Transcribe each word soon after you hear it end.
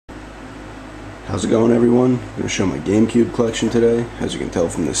How's it going, everyone? I'm going to show my Gamecube collection today. As you can tell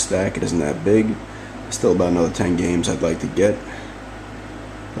from this stack, it isn't that big. Still about another 10 games I'd like to get.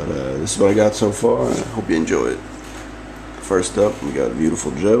 But this is what I got so far, and I hope you enjoy it. First up, we got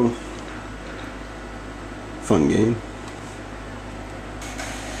Beautiful Joe. Fun game.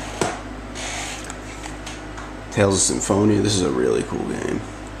 Tales of Symphonia. This is a really cool game.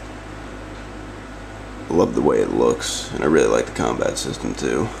 I love the way it looks, and I really like the combat system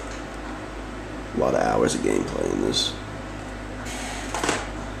too. A lot of hours of gameplay in this.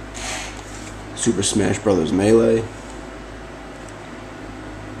 Super Smash Bros. Melee.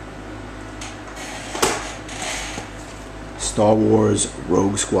 Star Wars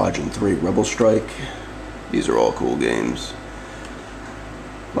Rogue Squadron 3 Rebel Strike. These are all cool games.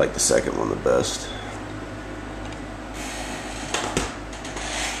 I like the second one the best.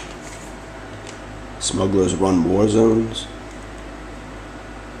 Smuggler's Run War Zones.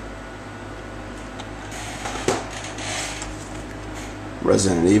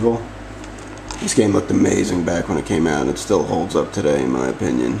 Resident Evil. This game looked amazing back when it came out, and it still holds up today in my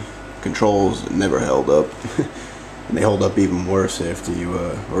opinion. Controls never held up. And they hold up even worse after you,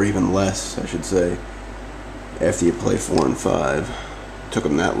 or even less I should say, after you play 4 and 5. It took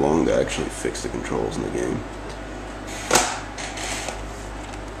them that long to actually fix the controls in the game.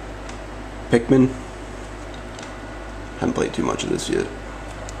 Pikmin. Haven't played too much of this yet.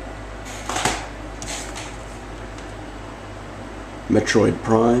 Metroid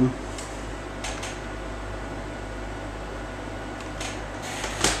Prime.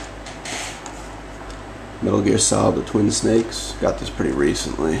 Metal Gear Solid The Twin Snakes. Got this pretty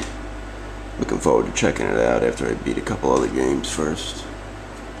recently. Looking forward to checking it out after I beat a couple other games first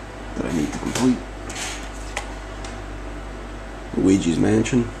that I need to complete. Luigi's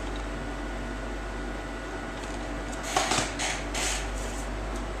Mansion.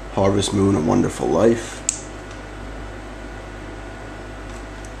 Harvest Moon: A Wonderful Life.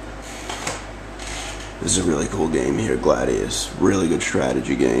 This is a really cool game here, Gladius. Really good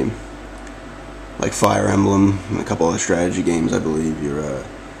strategy game. Like Fire Emblem and a couple other strategy games, I believe, your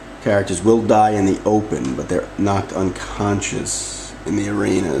characters will die in the open, but they're knocked unconscious in the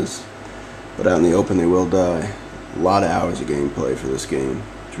arenas. But out in the open, they will die. A lot of hours of gameplay for this game.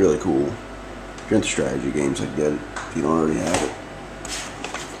 It's really cool. If you're into strategy games, I get it. If you don't already have it.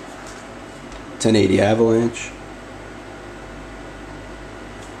 1080 Avalanche.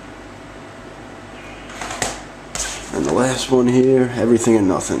 And the last one here, Everything and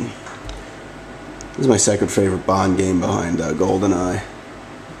Nothing. This is my second favorite Bond game behind GoldenEye.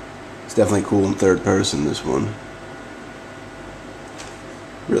 It's definitely cool in third person, this one.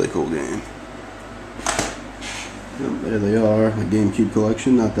 Really cool game. Yep, there they are, the Gamecube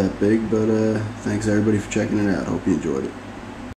collection. Not that big, but thanks everybody for checking it out. Hope you enjoyed it.